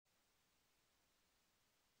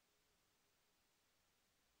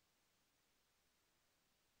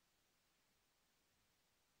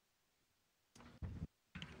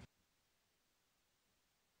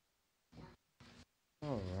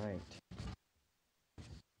right.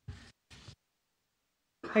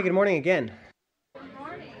 Hey, good morning again. Good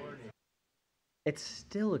morning. It's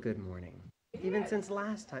still a good morning, even since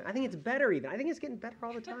last time. I think it's better even. I think it's getting better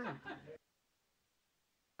all the time.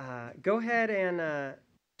 Go ahead and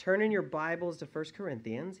turn in your Bibles to 1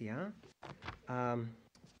 Corinthians, yeah?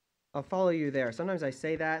 I'll follow you there. Sometimes I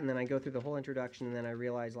say that, and then I go through the whole introduction, and then I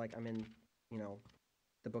realize, like, I'm in,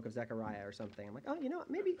 the book of Zechariah or something. I'm like, oh,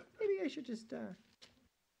 maybe I should just,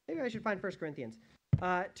 maybe I should find 1 Corinthians.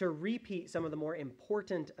 To repeat some of the more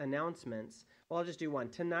important announcements, well, I'll just do one.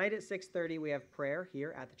 Tonight at 6:30, we have prayer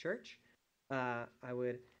here at the church. I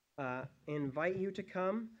would invite you to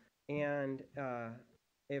come, and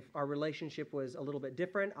if our relationship was a little bit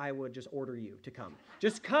different, I would just order you to come.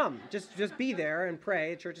 Just come. Just be there and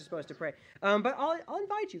pray. The church is supposed to pray. But I'll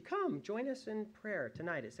invite you. Come. Join us in prayer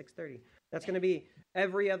tonight at 6:30. That's going to be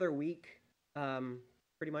every other week,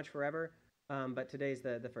 pretty much forever. But today's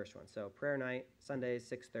the first one. So prayer night, Sundays,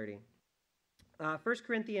 6:30. 1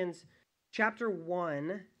 Corinthians chapter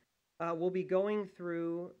 1, we'll be going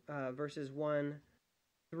through verses 1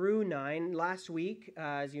 through 9. Last week,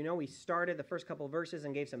 as you know, we started the first couple of verses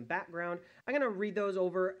and gave some background. I'm going to read those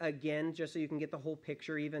over again just so you can get the whole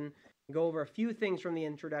picture, even go over a few things from the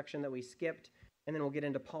introduction that we skipped, and then we'll get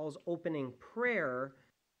into Paul's opening prayer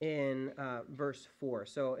in verse 4.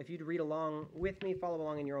 So if you'd read along with me, follow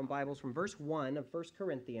along in your own Bibles from verse 1 of 1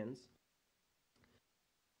 Corinthians.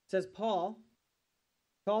 It says, Paul,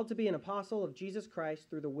 called to be an apostle of Jesus Christ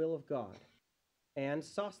through the will of God, and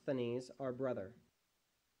Sosthenes, our brother,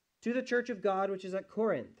 to the church of God which is at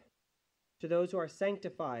Corinth, to those who are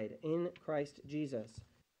sanctified in Christ Jesus,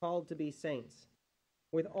 called to be saints,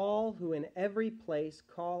 with all who in every place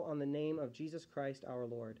call on the name of Jesus Christ our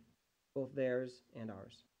Lord, both theirs and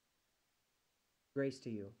ours. Grace to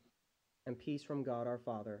you, and peace from God our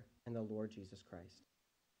Father and the Lord Jesus Christ.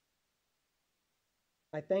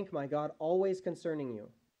 I thank my God always concerning you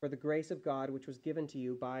for the grace of God which was given to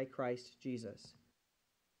you by Christ Jesus,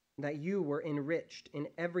 that you were enriched in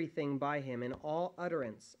everything by him, in all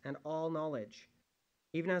utterance and all knowledge,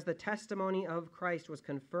 even as the testimony of Christ was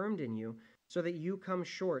confirmed in you, so that you come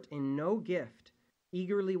short in no gift,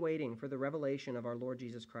 eagerly waiting for the revelation of our Lord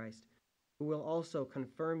Jesus Christ, who will also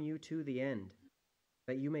confirm you to the end,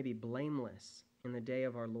 that you may be blameless in the day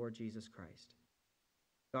of our Lord Jesus Christ.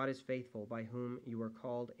 God is faithful, by whom you were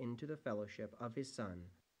called into the fellowship of his Son,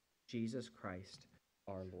 Jesus Christ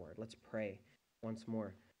our Lord. Let's pray once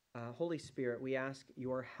more. Holy Spirit, we ask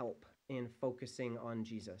your help in focusing on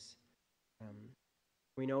Jesus.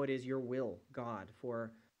 We know it is your will, God,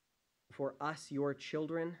 for us, your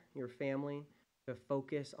children, your family, to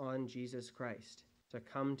focus on Jesus Christ, to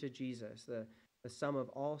come to Jesus, the sum of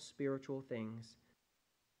all spiritual things.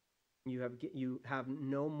 You have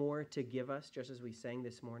no more to give us, just as we sang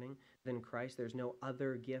this morning, than Christ. There's no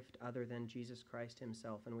other gift other than Jesus Christ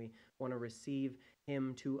himself, and we want to receive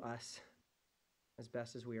him to us as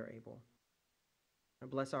best as we are able.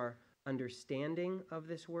 Bless our understanding of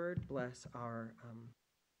this word. Bless our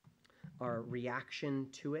reaction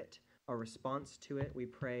to it, our response to it. We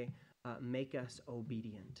pray, make us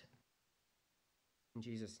obedient. In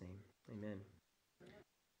Jesus' name, amen.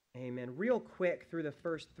 Amen. Real quick through the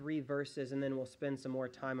first 3 verses, and then we'll spend some more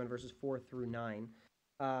time on verses 4 through 9.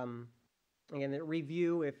 Again, the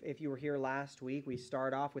review, if you were here last week, we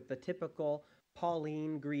start off with the typical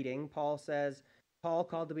Pauline greeting. Paul says, Paul,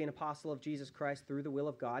 called to be an apostle of Jesus Christ through the will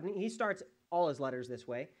of God. And he starts all his letters this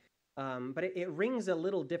way, but it rings a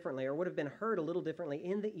little differently, or would have been heard a little differently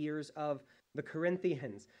in the ears of the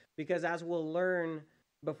Corinthians, because as we'll learn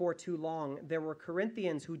before too long, there were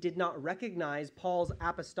Corinthians who did not recognize Paul's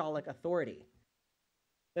apostolic authority.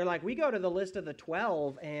 They're like, we go to the list of the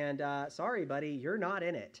 12, and sorry, buddy, you're not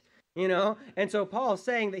in it, And so Paul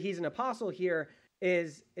saying that he's an apostle here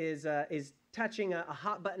is touching a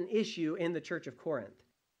hot button issue in the church of Corinth.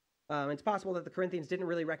 It's possible that the Corinthians didn't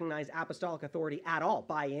really recognize apostolic authority at all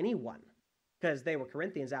by anyone, because they were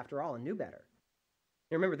Corinthians after all and knew better.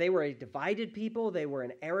 Remember, they were a divided people, they were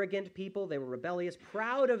an arrogant people, they were rebellious,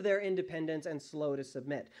 proud of their independence, and slow to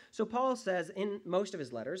submit. So Paul says in most of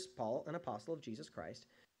his letters, Paul, an apostle of Jesus Christ,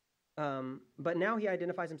 but now he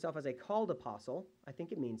identifies himself as a called apostle. I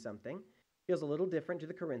think it means something. Feels a little different to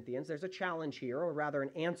the Corinthians. There's a challenge here, or rather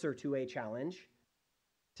an answer to a challenge,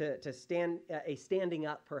 to standing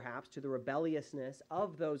up perhaps to the rebelliousness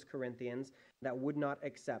of those Corinthians that would not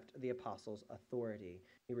accept the apostles' authority.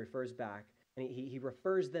 He refers back, and he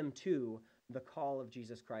refers them to the call of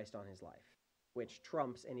Jesus Christ on his life, which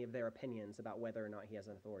trumps any of their opinions about whether or not he has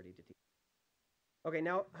an authority to teach. Okay,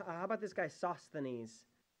 now how about this guy Sosthenes?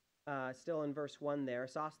 Still in verse 1 there.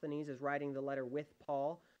 Sosthenes is writing the letter with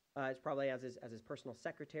Paul. It's probably as his personal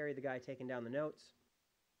secretary, the guy taking down the notes.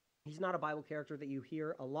 He's not a Bible character that you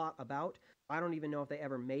hear a lot about. I don't even know if they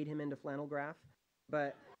ever made him into flannel graph.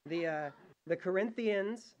 But the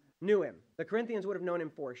Corinthians knew him. The Corinthians would have known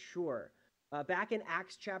him for sure. Back in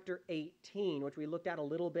Acts chapter 18, which we looked at a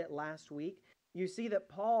little bit last week, you see that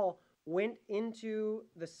Paul went into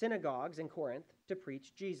the synagogues in Corinth to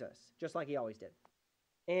preach Jesus, just like he always did.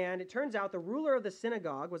 And it turns out the ruler of the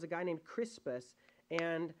synagogue was a guy named Crispus,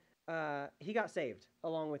 and he got saved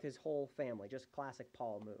along with his whole family. Just classic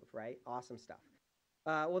Paul move, right? Awesome stuff.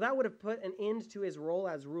 Well, that would have put an end to his role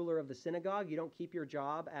as ruler of the synagogue. You don't keep your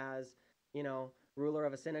job as, ruler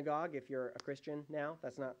of a synagogue if you're a Christian now.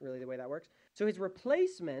 That's not really the way that works. So his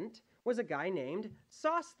replacement was a guy named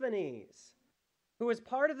Sosthenes, who was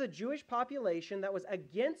part of the Jewish population that was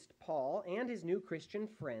against Paul and his new Christian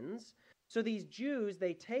friends. So these Jews,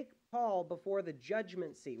 they take Paul before the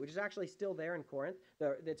judgment seat, which is actually still there in Corinth.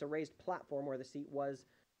 It's a raised platform where the seat was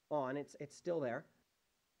on. It's still there.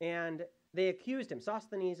 And they accused him.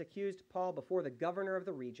 Sosthenes accused Paul before the governor of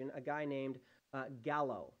the region, a guy named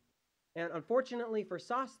Gallo. And unfortunately for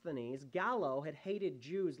Sosthenes, Gallo had hated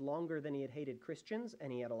Jews longer than he had hated Christians,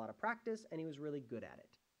 and he had a lot of practice, and he was really good at it.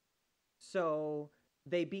 So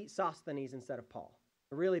they beat Sosthenes instead of Paul.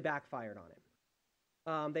 It really backfired on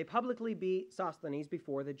him. They publicly beat Sosthenes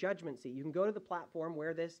before the judgment seat. You can go to the platform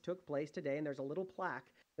where this took place today, and there's a little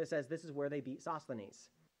plaque that says this is where they beat Sosthenes.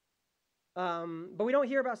 But we don't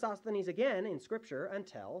hear about Sosthenes again in Scripture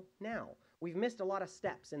until now. We've missed a lot of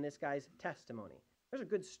steps in this guy's testimony. There's a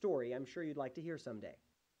good story I'm sure you'd like to hear someday.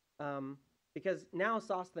 Because now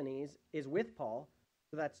Sosthenes is with Paul,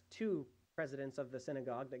 so that's two presidents of the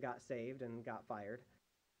synagogue that got saved and got fired.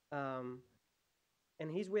 And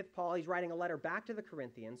he's with Paul. He's writing a letter back to the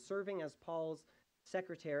Corinthians, serving as Paul's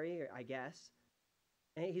secretary, I guess.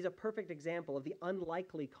 And he's a perfect example of the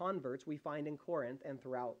unlikely converts we find in Corinth and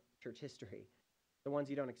throughout church history. The ones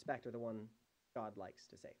you don't expect are the ones God likes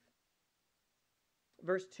to save.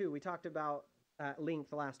 Verse 2, we talked about at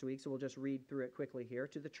length last week, so we'll just read through it quickly here.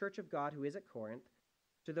 To the church of God who is at Corinth,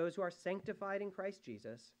 to those who are sanctified in Christ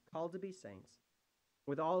Jesus, called to be saints,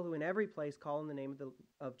 with all who in every place call on the name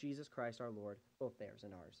of Jesus Christ our Lord, both theirs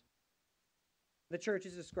and ours. The church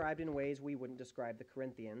is described in ways we wouldn't describe the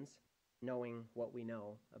Corinthians, knowing what we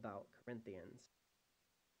know about Corinthians.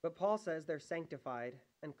 But Paul says they're sanctified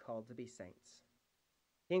and called to be saints.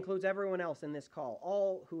 He includes everyone else in this call,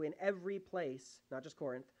 all who in every place, not just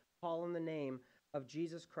Corinth, call on the name of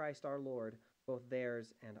Jesus Christ our Lord, both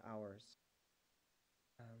theirs and ours.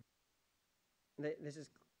 This is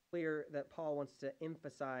clear that Paul wants to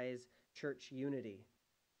emphasize church unity,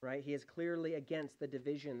 right? He is clearly against the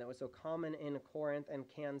division that was so common in Corinth and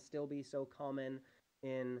can still be so common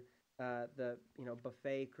in the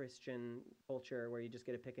buffet Christian culture where you just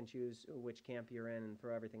get to pick and choose which camp you're in and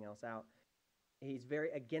throw everything else out. He's very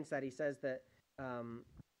against that. He says that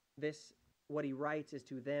what he writes is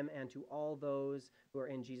to them and to all those who are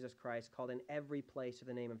in Jesus Christ, called in every place to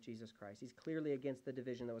the name of Jesus Christ. He's clearly against the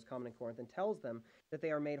division that was common in Corinth and tells them that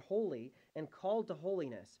they are made holy and called to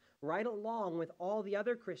holiness, right along with all the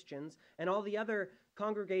other Christians and all the other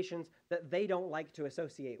congregations that they don't like to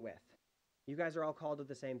associate with. You guys are all called to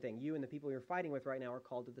the same thing. You and the people you're fighting with right now are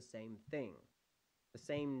called to the same thing, the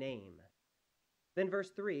same name. Then verse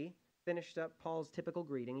 3 finished up Paul's typical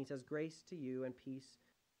greeting. He says, "Grace to you and peace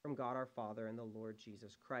from God our Father and the Lord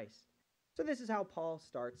Jesus Christ." So this is how Paul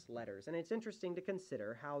starts letters. And it's interesting to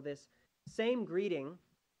consider how this same greeting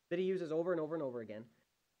that he uses over and over and over again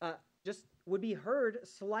just would be heard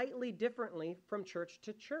slightly differently from church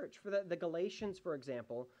to church. For the Galatians, for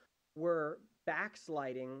example, were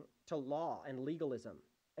backsliding to law and legalism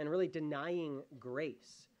and really denying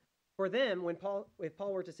grace. For them, if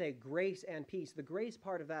Paul were to say grace and peace, the grace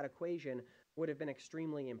part of that equation would have been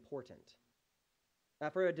extremely important.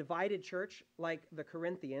 For a divided church like the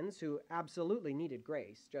Corinthians, who absolutely needed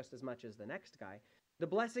grace just as much as the next guy, the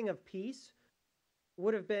blessing of peace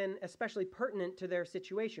would have been especially pertinent to their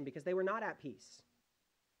situation because they were not at peace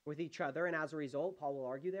with each other, and as a result, Paul will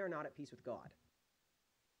argue they are not at peace with God.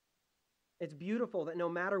 It's beautiful that no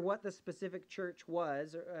matter what the specific church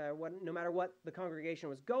was, no matter what the congregation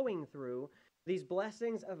was going through, these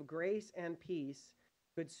blessings of grace and peace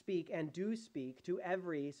could speak and do speak to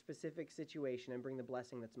every specific situation and bring the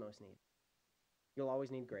blessing that's most needed. You'll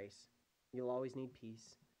always need grace. You'll always need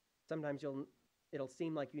peace. Sometimes it'll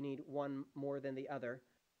seem like you need one more than the other,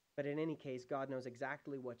 but in any case, God knows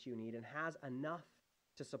exactly what you need and has enough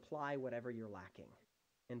to supply whatever you're lacking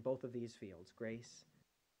in both of these fields, grace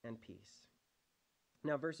and peace.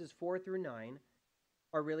 Now, verses 4 through 9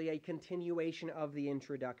 are really a continuation of the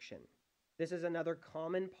introduction. This is another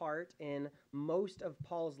common part in most of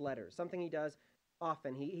Paul's letters, something he does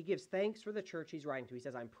often. He gives thanks for the church he's writing to. He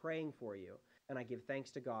says, I'm praying for you, and I give thanks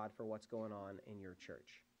to God for what's going on in your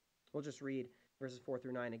church. We'll just read verses 4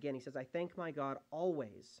 through 9 again. He says, I thank my God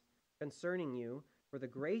always concerning you for the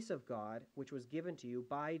grace of God which was given to you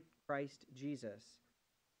by Christ Jesus,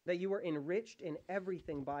 that you were enriched in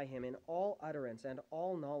everything by him, in all utterance and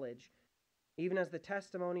all knowledge, even as the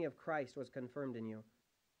testimony of Christ was confirmed in you,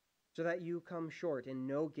 so that you come short in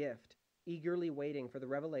no gift, eagerly waiting for the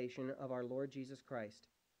revelation of our Lord Jesus Christ,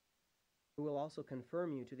 who will also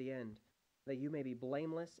confirm you to the end, that you may be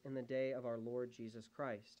blameless in the day of our Lord Jesus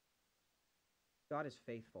Christ. God is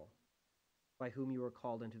faithful, by whom you were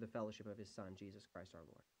called into the fellowship of his Son, Jesus Christ our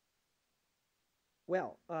Lord.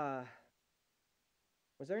 Well,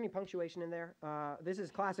 was there any punctuation in there? This is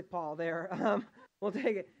classic Paul there. We'll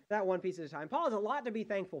take it that one piece at a time. Paul has a lot to be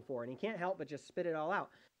thankful for, and he can't help but just spit it all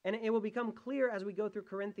out. And it will become clear as we go through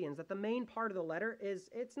Corinthians that the main part of the letter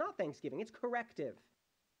it's not thanksgiving, it's corrective.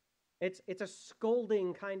 It's a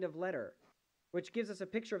scolding kind of letter, which gives us a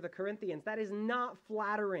picture of the Corinthians that is not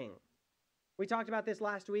flattering. We talked about this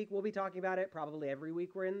last week. We'll be talking about it probably every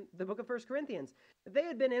week we're in the book of 1 Corinthians. They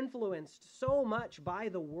had been influenced so much by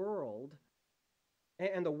the world,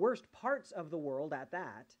 and the worst parts of the world at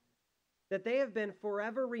that, that they have been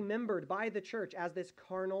forever remembered by the church as this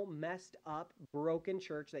carnal, messed up, broken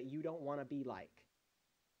church that you don't want to be like.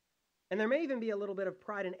 And there may even be a little bit of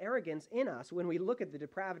pride and arrogance in us when we look at the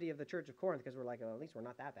depravity of the church of Corinth, because we're like, oh, at least we're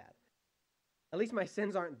not that bad. At least my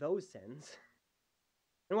sins aren't those sins.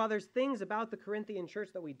 And while there's things about the Corinthian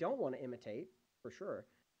church that we don't want to imitate, for sure,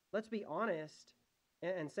 let's be honest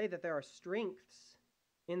and say that there are strengths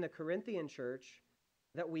in the Corinthian church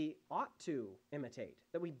that we ought to imitate,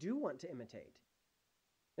 that we do want to imitate.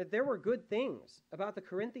 That there were good things about the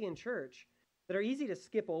Corinthian church that are easy to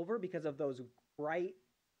skip over because of those bright,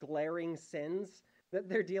 glaring sins that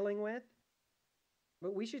they're dealing with.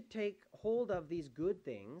 But we should take hold of these good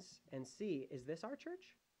things and see, is this our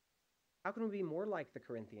church? How can we be more like the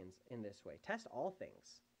Corinthians in this way? Test all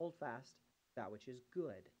things. Hold fast that which is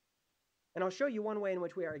good. And I'll show you one way in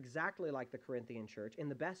which we are exactly like the Corinthian church in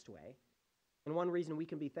the best way. And one reason we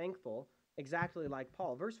can be thankful exactly like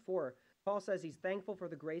Paul. Verse 4, Paul says he's thankful for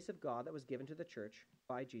the grace of God that was given to the church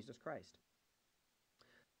by Jesus Christ.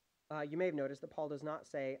 You may have noticed that Paul does not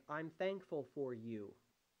say, I'm thankful for you,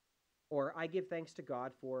 or I give thanks to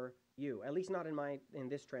God for you, at least not in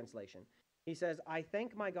this translation. He says, I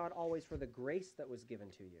thank my God always for the grace that was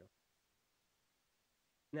given to you.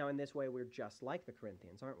 Now, in this way, we're just like the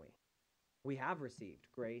Corinthians, aren't we? We have received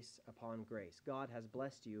grace upon grace. God has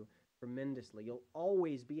blessed you tremendously. You'll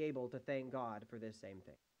always be able to thank God for this same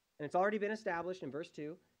thing. And it's already been established in verse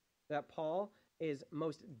 2 that Paul is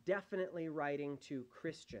most definitely writing to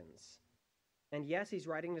Christians. And yes, he's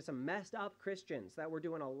writing to some messed up Christians that were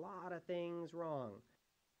doing a lot of things wrong.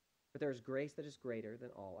 But there's grace that is greater than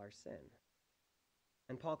all our sin.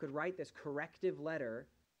 And Paul could write this corrective letter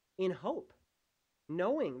in hope,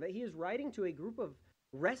 knowing that he is writing to a group of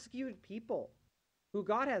rescued people who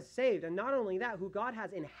God has saved, and not only that, who God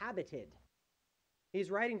has inhabited. He's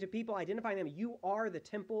writing to people, identifying them, you are the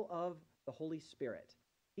temple of the Holy Spirit.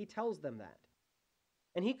 He tells them that.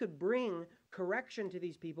 And he could bring correction to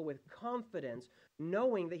these people with confidence,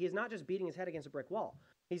 knowing that he's not just beating his head against a brick wall.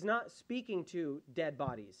 He's not speaking to dead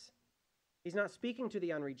bodies. He's not speaking to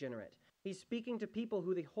the unregenerate. He's speaking to people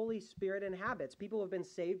who the Holy Spirit inhabits, people who have been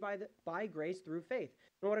saved by grace through faith.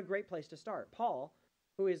 And what a great place to start. Paul,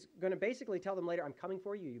 who is going to basically tell them later, I'm coming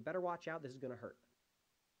for you, you better watch out, this is going to hurt.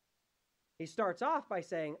 He starts off by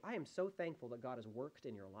saying, I am so thankful that God has worked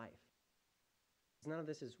in your life. Because none of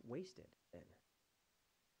this is wasted then.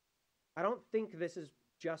 I don't think this is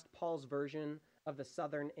just Paul's version of the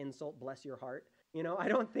Southern insult, bless your heart. I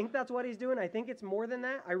don't think that's what he's doing. I think it's more than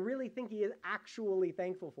that. I really think he is actually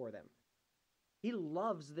thankful for them. He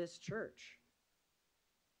loves this church.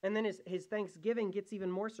 And then his thanksgiving gets even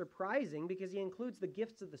more surprising because he includes the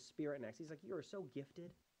gifts of the Spirit next. He's like, you are so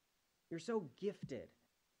gifted. You're so gifted,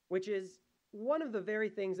 which is one of the very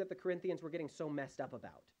things that the Corinthians were getting so messed up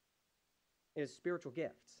about, is spiritual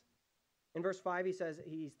gifts. In verse 5, he says,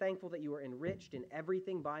 he's thankful that you were enriched in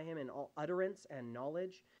everything by him, in all utterance and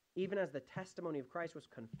knowledge, even as the testimony of Christ was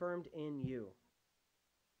confirmed in you.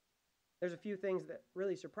 There's a few things that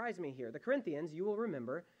really surprise me here. The Corinthians, you will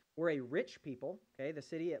remember, were a rich people. Okay, the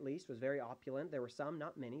city at least was very opulent. There were some,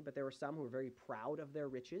 not many, but there were some who were very proud of their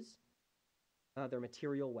riches, their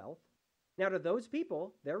material wealth. Now to those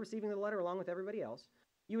people, they're receiving the letter along with everybody else.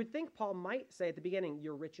 You would think Paul might say at the beginning,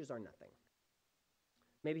 your riches are nothing.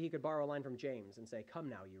 Maybe he could borrow a line from James and say, "Come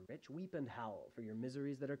now, you rich, weep and howl for your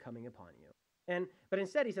miseries that are coming upon you." But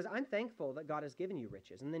instead he says, "I'm thankful that God has given you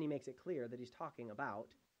riches." And then he makes it clear that he's talking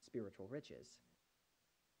about spiritual riches.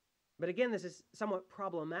 But again, this is somewhat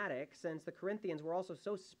problematic since the Corinthians were also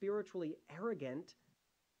so spiritually arrogant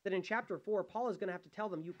that in chapter 4, Paul is going to have to tell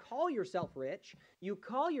them, you call yourself rich, you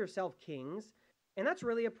call yourself kings, and that's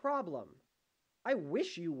really a problem. I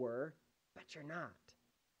wish you were, but you're not.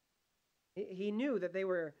 He knew that they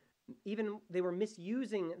were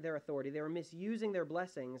misusing their authority, they were misusing their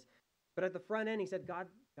blessings, but at the front end he said, God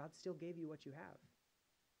still gave you what you have.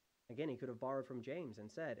 Again, he could have borrowed from James and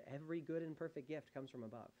said, every good and perfect gift comes from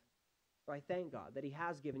above. So I thank God that he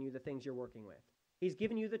has given you the things you're working with. He's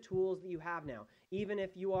given you the tools that you have now. Even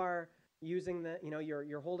if you are using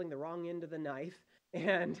you're holding the wrong end of the knife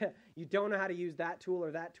and you don't know how to use that tool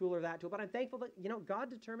or that tool or that tool. But I'm thankful that,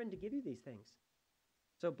 God determined to give you these things.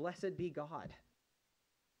 So blessed be God.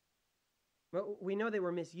 But we know they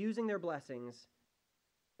were misusing their blessings,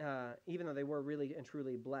 even though they were really and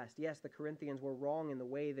truly blessed. Yes, the Corinthians were wrong in the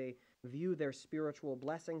way they view their spiritual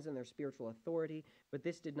blessings and their spiritual authority, but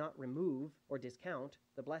this did not remove or discount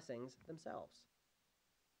the blessings themselves.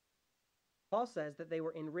 Paul says that they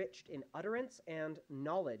were enriched in utterance and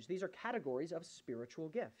knowledge. These are categories of spiritual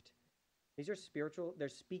gift. These are spiritual,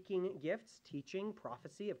 there's speaking gifts, teaching,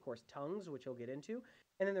 prophecy, of course, tongues, which he'll get into.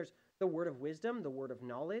 And then there's the word of wisdom, the word of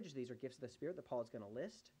knowledge. These are gifts of the Spirit that Paul is going to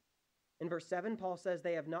list. In verse 7, Paul says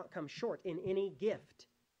they have not come short in any gift.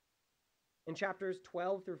 In chapters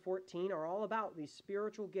 12 through 14 are all about these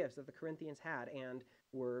spiritual gifts that the Corinthians had and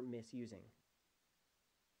were misusing.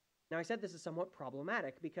 Now, I said this is somewhat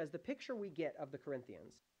problematic because the picture we get of the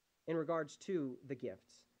Corinthians in regards to the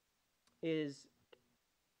gifts is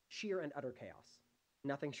sheer and utter chaos,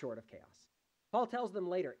 nothing short of chaos. Paul tells them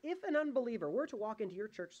later, if an unbeliever were to walk into your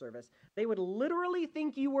church service, they would literally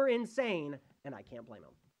think you were insane, and I can't blame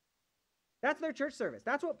them. That's their church service.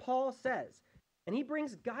 That's what Paul says. And he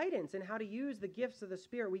brings guidance in how to use the gifts of the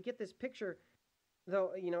Spirit. We get this picture,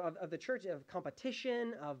 though, of the church, of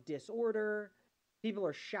competition, of disorder. People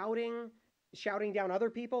are shouting down other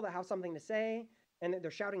people that have something to say, and they're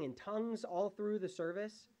shouting in tongues all through the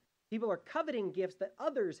service. People are coveting gifts that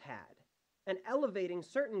others had and elevating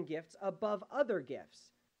certain gifts above other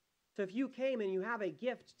gifts. So if you came and you have a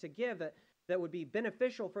gift to give that would be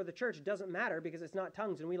beneficial for the church, it doesn't matter because it's not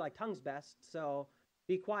tongues and we like tongues best, so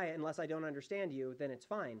be quiet unless I don't understand you, then it's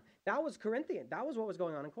fine. That was Corinthian. That was what was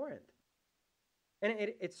going on in Corinth. And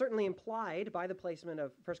it's certainly implied by the placement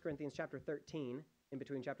of 1 Corinthians chapter 13, in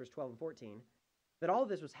between chapters 12 and 14, that all of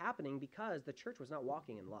this was happening because the church was not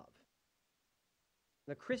walking in love.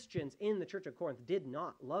 The Christians in the church of Corinth did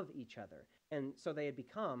not love each other, and so they had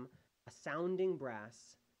become a sounding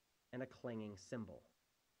brass and a clanging cymbal.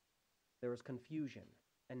 There was confusion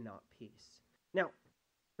and not peace. Now,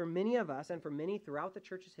 for many of us and for many throughout the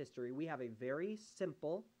church's history, we have a very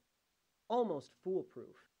simple, almost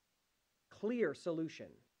foolproof, clear solution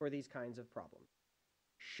for these kinds of problems.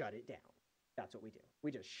 Shut it down. That's what we do.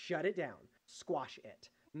 We just shut it down, squash it,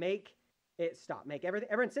 make it stop, make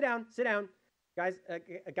everyone sit down.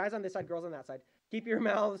 Guys on this side, girls on that side. Keep your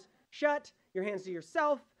mouths shut, your hands to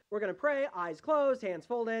yourself. We're going to pray, eyes closed, hands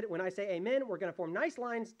folded. When I say amen, we're going to form nice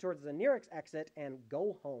lines towards the nearest exit and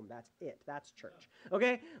go home. That's it. That's church.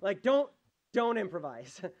 Okay? Don't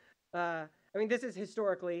improvise. This is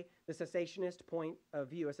historically the cessationist point of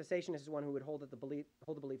view. A cessationist is one who would hold the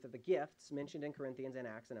belief that the gifts mentioned in Corinthians and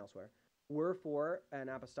Acts and elsewhere were for an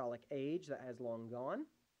apostolic age that has long gone.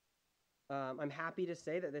 I'm happy to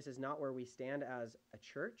say that this is not where we stand as a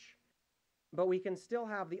church, but we can still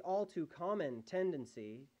have the all too common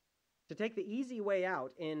tendency to take the easy way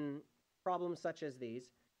out in problems such as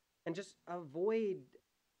these and just avoid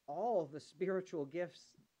all the spiritual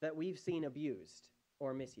gifts that we've seen abused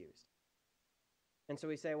or misused. And so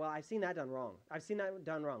we say, well, I've seen that done wrong.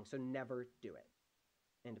 So never do it.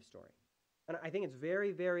 End of story. And I think it's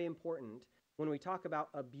very, very important when we talk about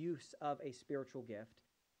abuse of a spiritual gift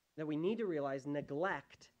that we need to realize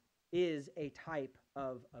neglect is a type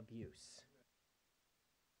of abuse.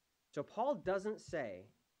 So Paul doesn't say,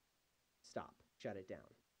 stop, shut it down.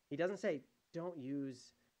 He doesn't say, don't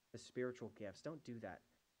use the spiritual gifts. Don't do that.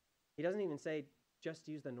 He doesn't even say, just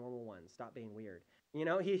use the normal ones. Stop being weird.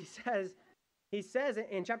 He says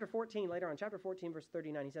in chapter 14, later on, chapter 14, verse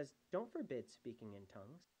 39, he says, don't forbid speaking in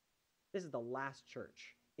tongues. This is the last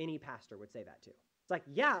church any pastor would say that to. It's like,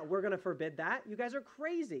 yeah, we're going to forbid that. You guys are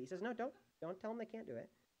crazy. He says, no, don't tell them they can't do it.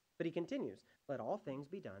 But he continues, let all things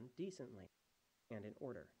be done decently and in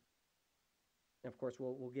order. And of course,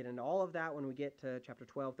 we'll get into all of that when we get to chapter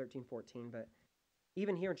 12, 13, 14, but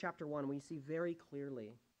Even here in chapter 1, we see very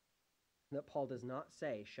clearly that Paul does not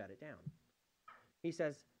say, shut it down. He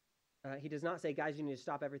says, he does not say, guys, you need to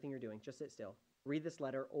stop everything you're doing. Just sit still. Read this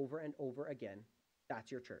letter over and over again.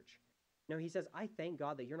 That's your church. No, he says, I thank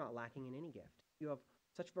God that you're not lacking in any gift. You have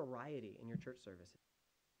such variety in your church services.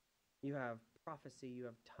 You have prophecy, you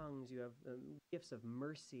have tongues, you have gifts of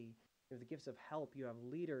mercy, you have the gifts of help, you have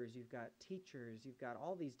leaders, you've got teachers, you've got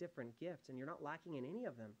all these different gifts, and you're not lacking in any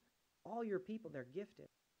of them. All your people, they're gifted.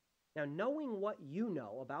 Now, knowing what you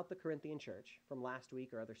know about the Corinthian church from last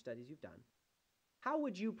week or other studies you've done, how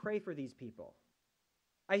would you pray for these people?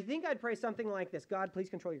 I think I'd pray something like this: God, please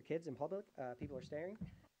control your kids in public. People are staring.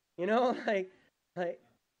 You know, like you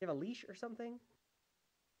have a leash or something.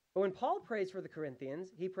 But when Paul prays for the Corinthians,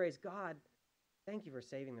 he prays, God, thank you for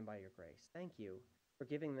saving them by your grace. Thank you for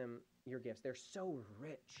giving them your gifts. They're so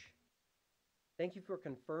rich. Thank you for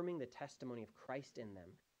confirming the testimony of Christ in them,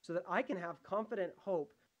 so that I can have confident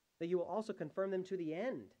hope that you will also confirm them to the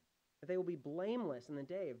end, that they will be blameless in the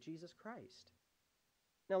day of Jesus Christ.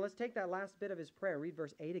 Now let's take that last bit of his prayer. Read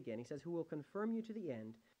verse 8 again. He says, who will confirm you to the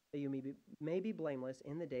end, that you may be blameless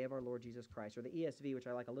in the day of our Lord Jesus Christ. Or the ESV, which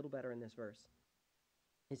I like a little better in this verse.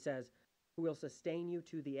 He says, who will sustain you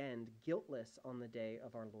to the end, guiltless on the day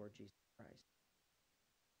of our Lord Jesus Christ.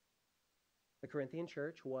 The Corinthian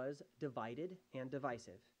church was divided and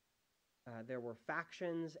divisive. There were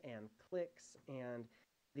factions and cliques, and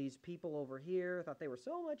these people over here thought they were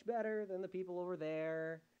so much better than the people over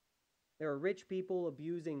there. There were rich people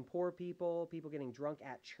abusing poor people, people getting drunk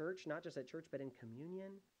at church, not just at church, but in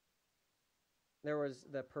communion. There was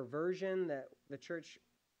the perversion that the church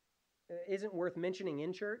isn't worth mentioning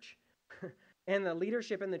in church. And the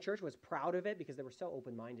leadership in the church was proud of it because they were so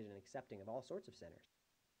open-minded and accepting of all sorts of sinners.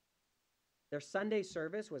 Their Sunday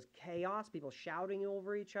service was chaos, people shouting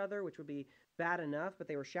over each other, which would be bad enough, but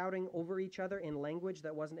they were shouting over each other in language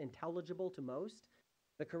that wasn't intelligible to most.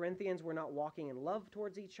 The Corinthians were not walking in love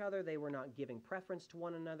towards each other. They were not giving preference to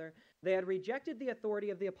one another. They had rejected the authority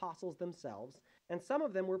of the apostles themselves, and some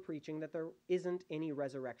of them were preaching that there isn't any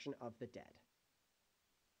resurrection of the dead.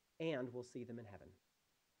 And we'll see them in heaven.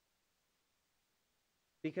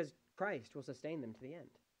 Because Christ will sustain them to the end,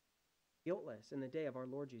 guiltless in the day of our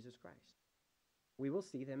Lord Jesus Christ. We will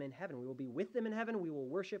see them in heaven. We will be with them in heaven. We will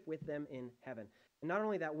worship with them in heaven. And not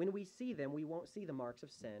only that, when we see them, we won't see the marks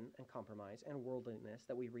of sin and compromise and worldliness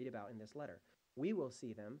that we read about in this letter. We will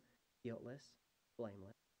see them guiltless,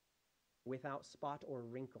 blameless, without spot or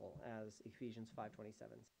wrinkle, as Ephesians 5:27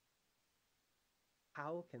 says.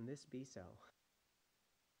 How can this be so?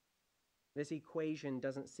 This equation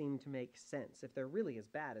doesn't seem to make sense. If they're really as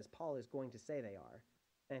bad as Paul is going to say they are,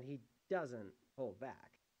 and he doesn't hold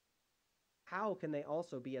back, how can they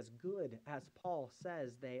also be as good as Paul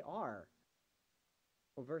says they are?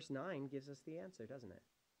 Well, verse 9 gives us the answer, doesn't it?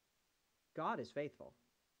 God is faithful,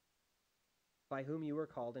 by whom you were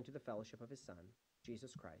called into the fellowship of his Son,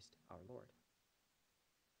 Jesus Christ our Lord.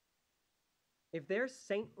 If their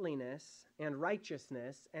saintliness and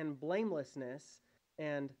righteousness and blamelessness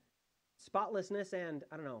and spotlessness and,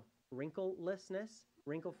 wrinklelessness,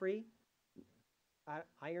 wrinkle-free,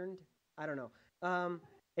 ironed,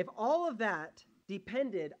 if all of that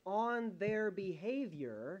depended on their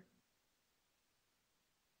behavior,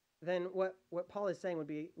 then what Paul is saying would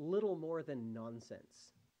be little more than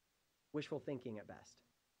nonsense, wishful thinking at best.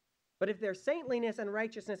 But if their saintliness and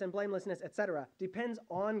righteousness and blamelessness, etc., depends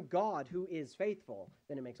on God who is faithful,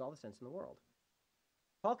 then it makes all the sense in the world.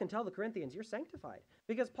 Paul can tell the Corinthians, you're sanctified,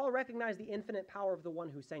 because Paul recognized the infinite power of the one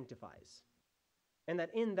who sanctifies. And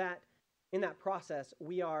that in that process,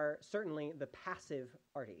 we are certainly the passive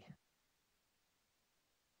party.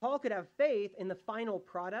 Paul could have faith in the final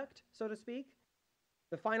product, so to speak,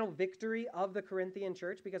 the final victory of the Corinthian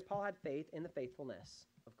church, because Paul had faith in the faithfulness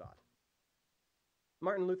of God.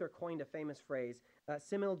 Martin Luther coined a famous phrase,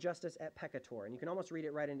 simul justus et peccator, and you can almost read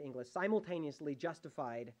it right into English, simultaneously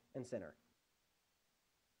justified and sinner.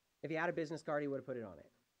 If he had a business card, he would have put it on it.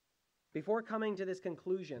 Before coming to this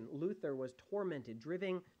conclusion, Luther was tormented,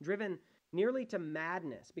 driven nearly to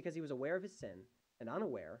madness, because he was aware of his sin and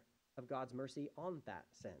unaware of God's mercy on that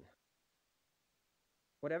sin.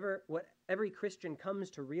 What every Christian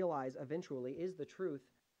comes to realize eventually is the truth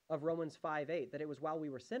of Romans 5:8, that it was while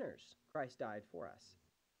we were sinners, Christ died for us.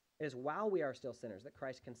 It is while we are still sinners that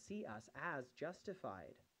Christ can see us as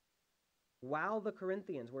justified. While the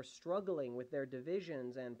Corinthians were struggling with their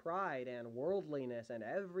divisions and pride and worldliness and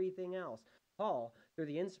everything else, Paul, through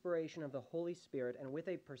the inspiration of the Holy Spirit and with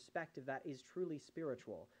a perspective that is truly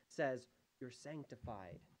spiritual, says, you're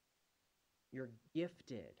sanctified, you're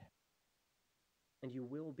gifted, and you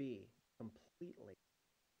will be completely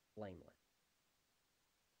blameless.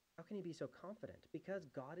 How can he be so confident? Because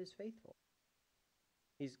God is faithful.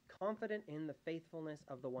 He's confident in the faithfulness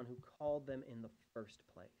of the one who called them in the first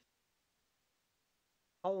place.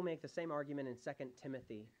 Paul will make the same argument in 2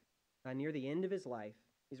 Timothy. Near the end of his life,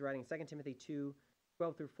 he's writing 2 Timothy 2,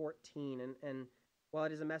 12 through 14. And while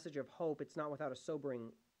it is a message of hope, it's not without a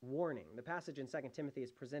sobering warning. The passage in 2 Timothy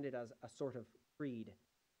is presented as a sort of creed,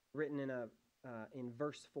 written in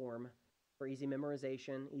verse form for easy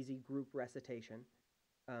memorization, easy group recitation.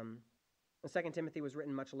 2 Timothy was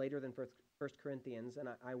written much later than 1 Corinthians, and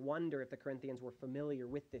I wonder if the Corinthians were familiar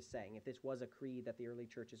with this saying, if this was a creed that the early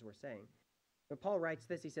churches were saying. But Paul writes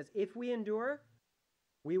this, he says, if we endure,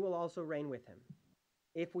 we will also reign with him.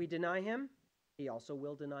 If we deny him, he also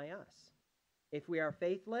will deny us. If we are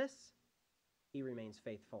faithless, he remains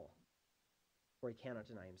faithful, for he cannot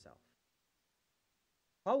deny himself.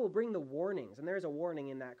 Paul will bring the warnings, and there is a warning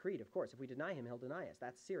in that creed, of course. If we deny him, he'll deny us.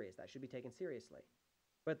 That's serious. That should be taken seriously.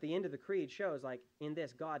 But the end of the creed shows, like, in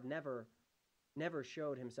this, God never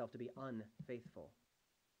showed himself to be unfaithful.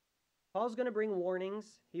 Paul's going to bring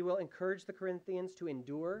warnings. He will encourage the Corinthians to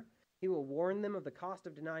endure. He will warn them of the cost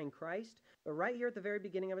of denying Christ. But right here at the very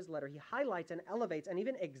beginning of his letter, he highlights and elevates and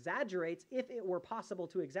even exaggerates, if it were possible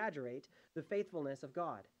to exaggerate, the faithfulness of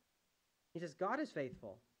God. He says, God is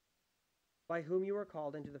faithful, by whom you are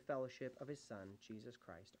called into the fellowship of his Son, Jesus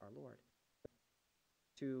Christ our Lord.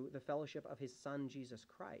 To the fellowship of his Son, Jesus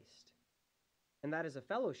Christ. And that is a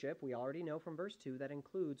fellowship, we already know from verse 2, that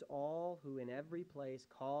includes all who in every place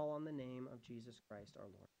call on the name of Jesus Christ our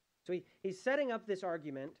Lord. So he's setting up this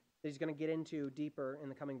argument that he's going to get into deeper in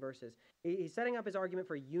the coming verses. He's setting up his argument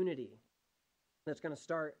for unity that's going to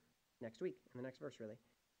start next week, in the next verse, really.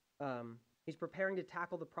 He's preparing to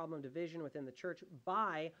tackle the problem of division within the church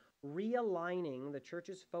by realigning the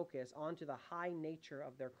church's focus onto the high nature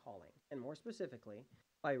of their calling, and more specifically,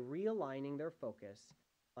 by realigning their focus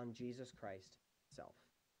on Jesus Christ himself.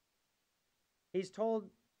 He's told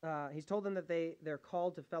them that they're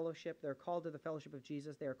called to fellowship. They're called to the fellowship of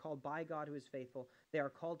Jesus. They are called by God who is faithful. They are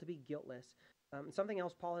called to be guiltless. Something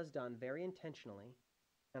else Paul has done very intentionally,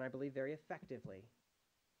 and I believe very effectively,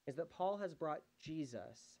 is that Paul has brought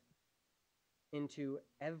Jesus into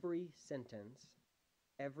every sentence,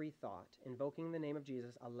 every thought, invoking the name of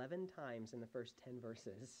Jesus 11 times in the first 10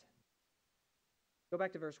 verses. Go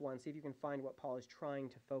back to verse 1, see if you can find what Paul is trying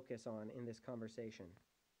to focus on in this conversation.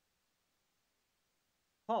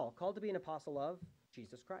 Paul, called to be an apostle of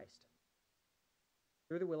Jesus Christ,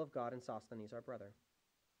 through the will of God, and Sosthenes, our brother.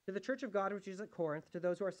 To the church of God which is at Corinth, to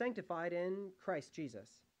those who are sanctified in Christ Jesus,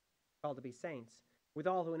 called to be saints, with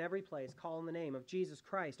all who in every place call on the name of Jesus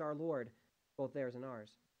Christ our Lord, both theirs and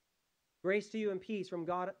ours. Grace to you and peace from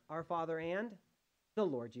God our Father and the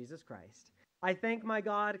Lord Jesus Christ. I thank my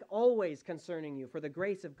God always concerning you for the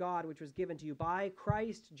grace of God which was given to you by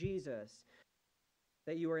Christ Jesus,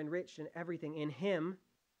 that you are enriched in everything in him,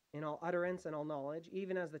 in all utterance and all knowledge,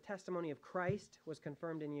 even as the testimony of Christ was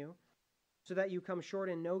confirmed in you, so that you come short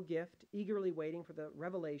in no gift, eagerly waiting for the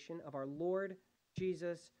revelation of our Lord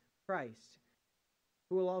Jesus Christ,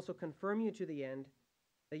 who will also confirm you to the end,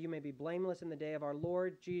 that you may be blameless in the day of our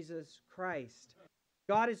Lord Jesus Christ.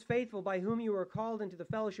 God is faithful, by whom you are called into the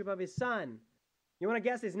fellowship of his Son. You want to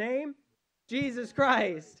guess his name? Jesus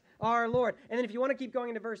Christ, our Lord. And then if you want to keep going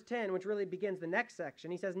into verse 10, which really begins the next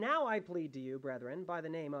section, he says, now I plead to you, brethren, by the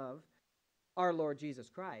name of our Lord Jesus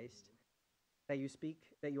Christ, that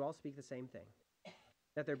you all speak the same thing,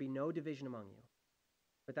 that there be no division among you,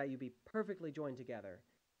 but that you be perfectly joined together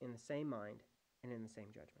in the same mind and in the same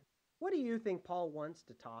judgment. What do you think Paul wants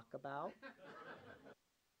to talk about?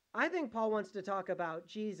 I think Paul wants to talk about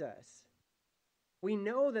Jesus. We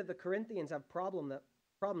know that the Corinthians have problems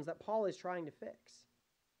that Paul is trying to fix.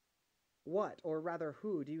 What, or rather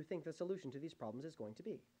who, do you think the solution to these problems is going to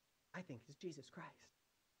be? I think it's Jesus Christ.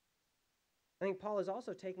 I think Paul is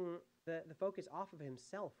also taking the focus off of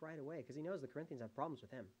himself right away, because he knows the Corinthians have problems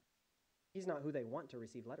with him. He's not who they want to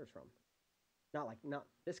receive letters from. Not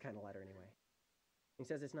this kind of letter anyway. He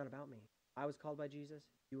says, it's not about me. I was called by Jesus.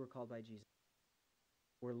 You were called by Jesus.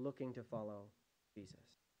 We're looking to follow Jesus.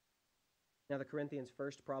 Now, the Corinthians'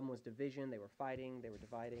 first problem was division. They were fighting. They were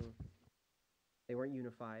dividing. They weren't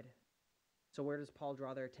unified. So where does Paul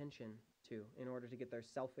draw their attention to in order to get their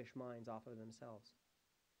selfish minds off of themselves?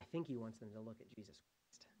 I think he wants them to look at Jesus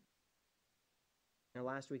Christ. Now,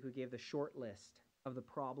 last week we gave the short list of the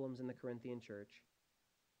problems in the Corinthian church.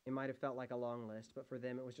 It might have felt like a long list, but for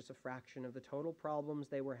them it was just a fraction of the total problems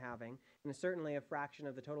they were having, and certainly a fraction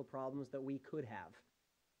of the total problems that we could have.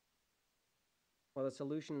 Well, the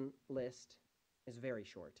solution list is very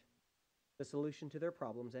short. The solution to their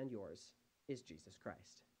problems and yours is Jesus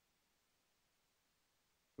Christ.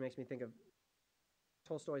 It makes me think of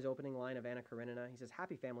Tolstoy's opening line of Anna Karenina. He says,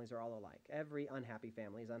 happy families are all alike. Every unhappy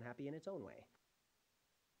family is unhappy in its own way.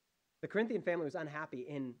 The Corinthian family was unhappy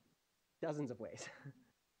in dozens of ways.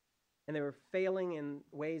 And they were failing in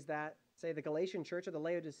ways that, say, the Galatian church or the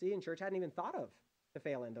Laodicean church hadn't even thought of to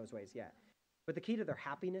fail in those ways yet. But the key to their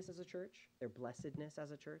happiness as a church, their blessedness as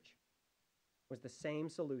a church, was the same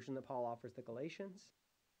solution that Paul offers the Galatians.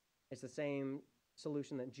 It's the same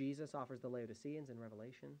solution that Jesus offers the Laodiceans in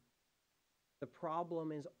Revelation. The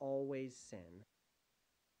problem is always sin,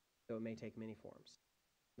 though it may take many forms.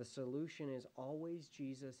 The solution is always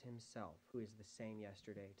Jesus himself, who is the same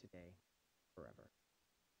yesterday, today, forever.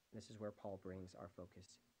 This is where Paul brings our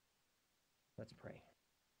focus. Let's pray.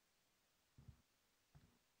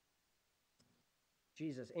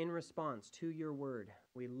 Jesus, in response to your word,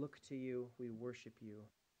 we look to you, we worship you,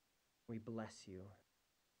 we bless you.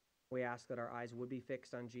 We ask that our eyes would be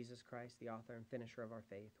fixed on Jesus Christ, the author and finisher of our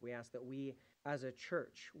faith. We ask that we, as a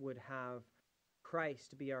church, would have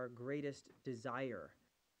Christ be our greatest desire,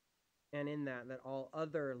 and in that all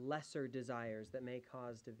other lesser desires that may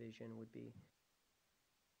cause division would be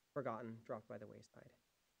forgotten, dropped by the wayside.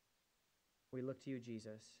 We look to you,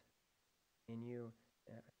 Jesus. In you,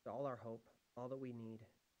 all our hope, all that we need,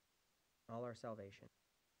 all our salvation.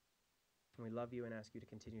 And we love you and ask you to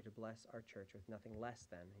continue to bless our church with nothing less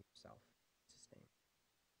than yourself. In Jesus' name.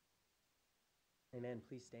 Amen.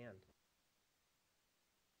 Please stand.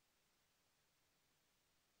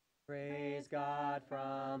 Praise God,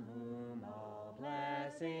 from whom all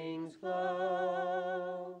blessings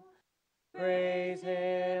flow. Praise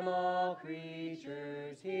him, all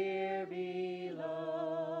creatures here below.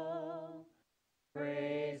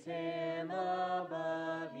 Praise him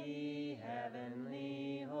above, ye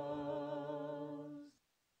heavenly hosts.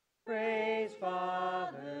 Praise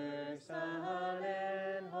Father, Son,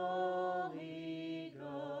 and Holy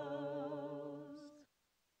Ghost.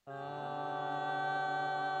 Amen.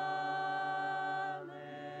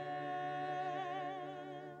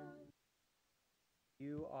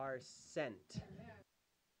 You are sent.